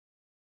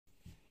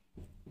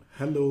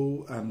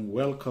Hello and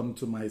welcome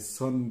to my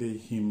Sunday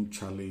hymn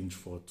challenge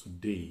for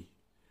today.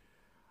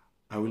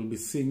 I will be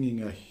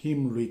singing a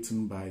hymn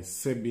written by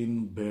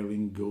Sabine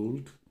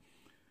Baring-Gould,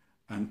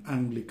 an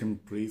Anglican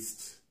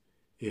priest,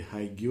 a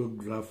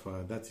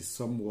hagiographer, that is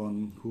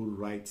someone who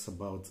writes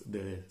about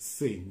the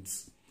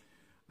saints,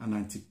 an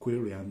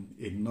antiquarian,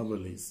 a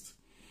novelist,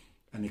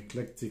 an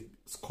eclectic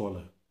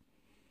scholar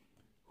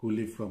who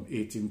lived from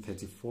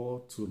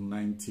 1834 to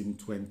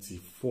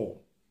 1924.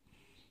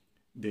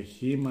 The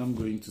hymn I'm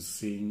going to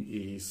sing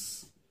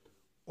is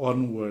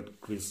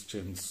Onward,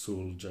 Christian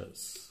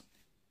Soldiers.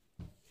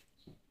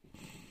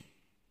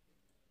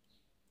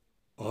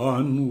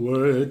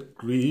 Onward,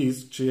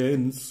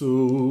 Christian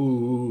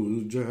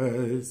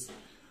soldiers,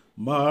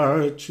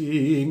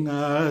 marching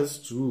as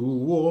to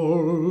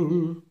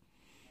war,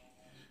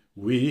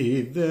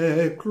 with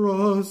the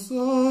cross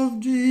of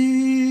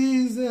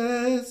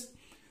Jesus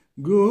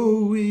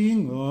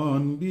going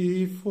on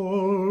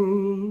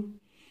before.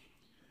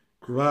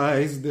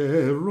 Christ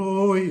the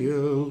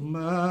royal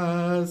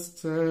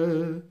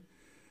master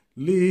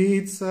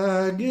leads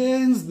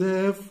against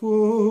the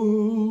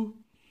foe,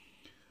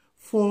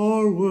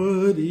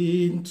 forward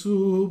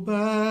into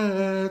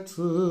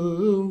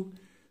battle,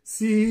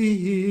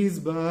 see his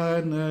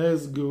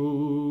banners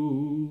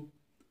go.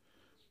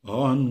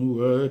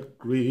 Onward,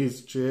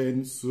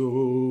 Christian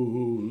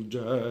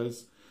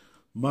soldiers,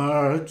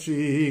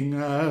 marching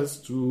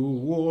as to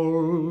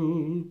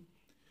war,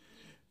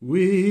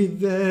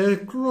 with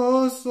the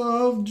cross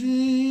of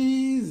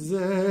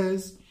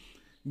Jesus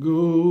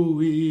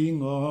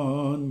going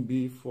on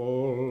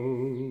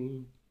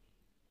before.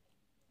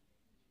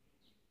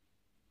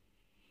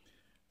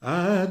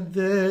 At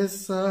the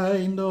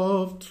sign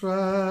of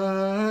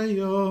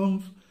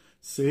triumph,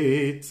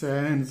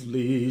 Satan's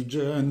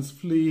legions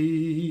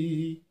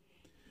flee.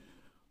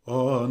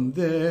 On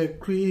the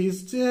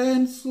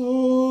Christian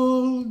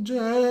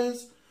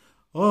soldiers,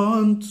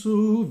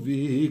 unto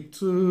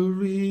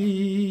victory.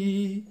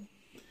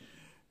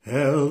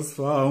 Hell's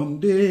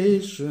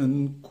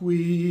foundation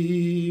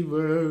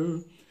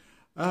quiver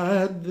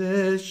at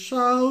the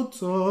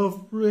shout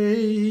of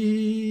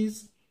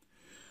praise.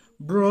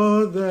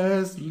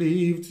 Brothers,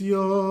 lift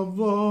your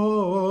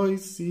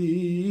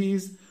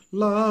voices,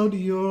 loud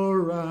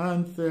your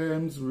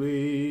anthems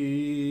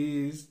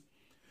raise.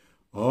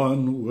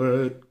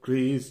 Onward,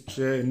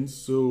 Christian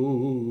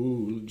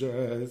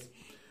soldiers,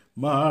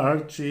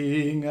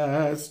 marching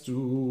as to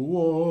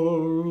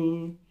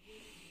war,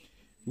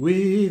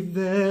 with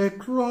the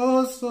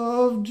cross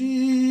of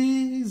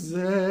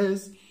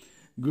Jesus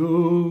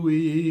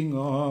going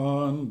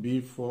on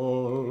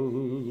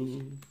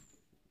before.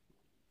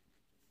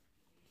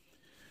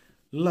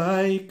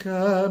 Like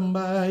a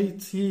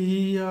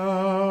mighty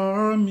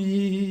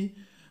army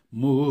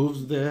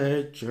moves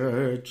the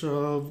Church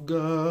of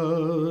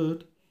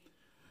God.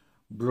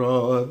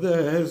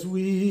 Brothers,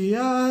 we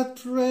are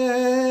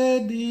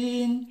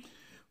treading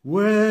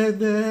where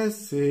the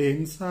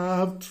saints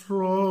have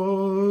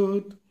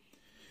trod.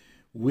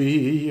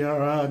 We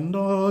are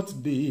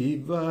not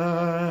divided,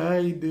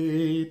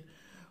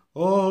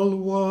 all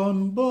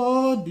one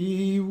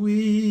body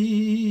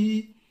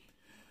we,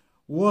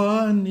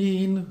 one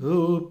in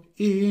hope,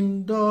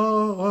 in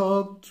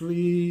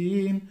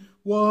doctrine,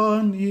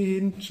 one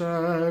in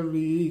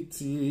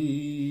charity.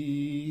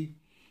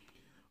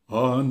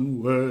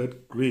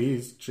 Onward,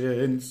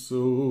 Christian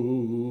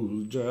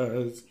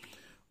soldiers,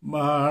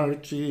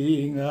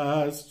 marching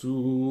as to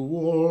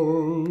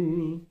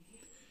war,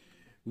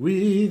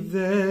 with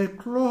the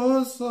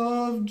cross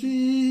of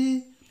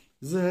Jesus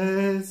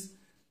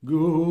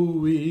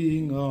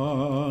going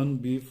on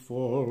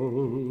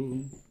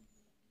before.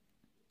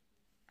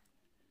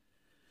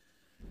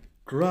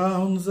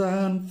 Crowns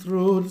and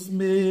thrones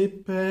may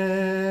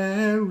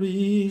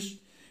perish,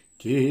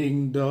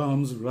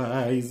 kingdoms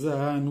rise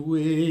and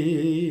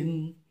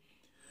wane,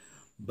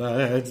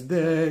 but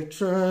the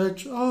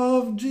Church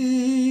of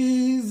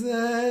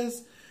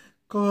Jesus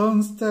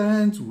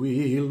constant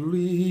will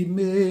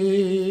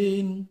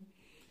remain.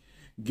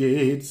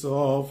 Gates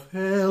of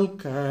hell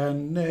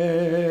can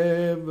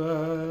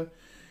never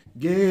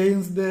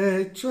against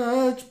the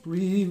Church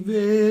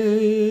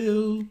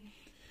prevail.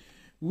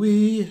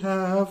 We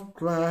have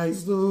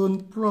Christ's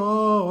own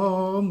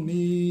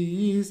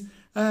promise,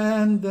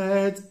 and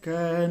that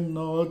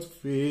cannot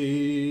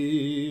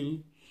fail.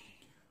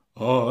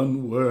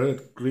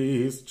 Onward,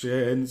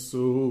 Christian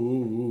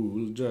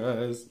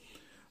soldiers,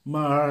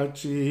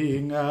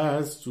 marching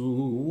as to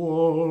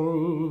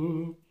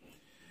war,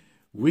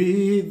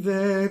 with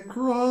the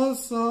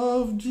cross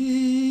of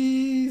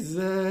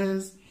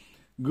Jesus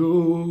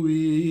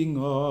going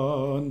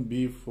on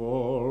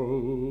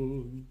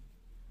before.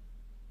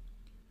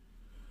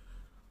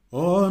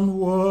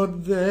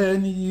 Onward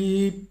then,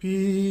 ye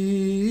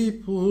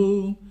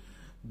people,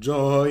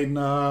 join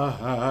our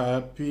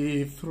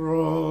happy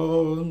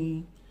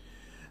throng.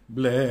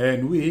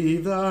 Blend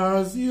with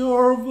us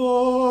your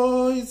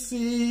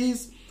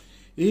voices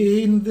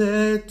in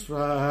the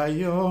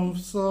triumph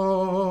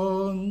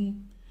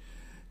song.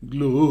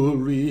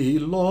 Glory,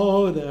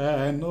 Lord,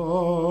 and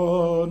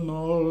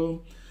honor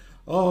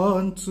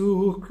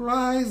unto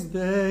Christ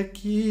the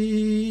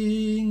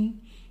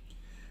King.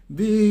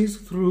 This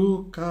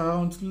through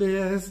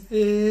countless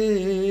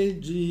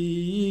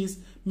ages,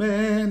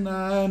 men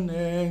and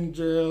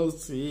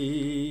angels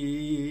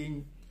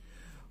sing.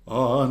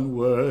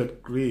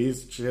 Onward,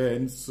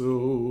 Christian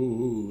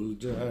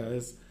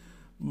soldiers,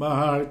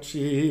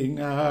 marching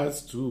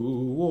as to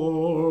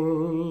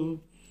war,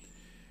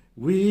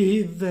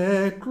 with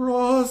the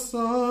cross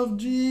of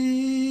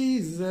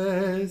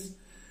Jesus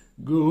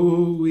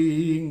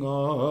going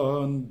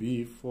on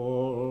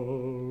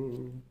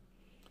before.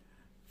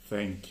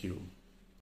 Thank you.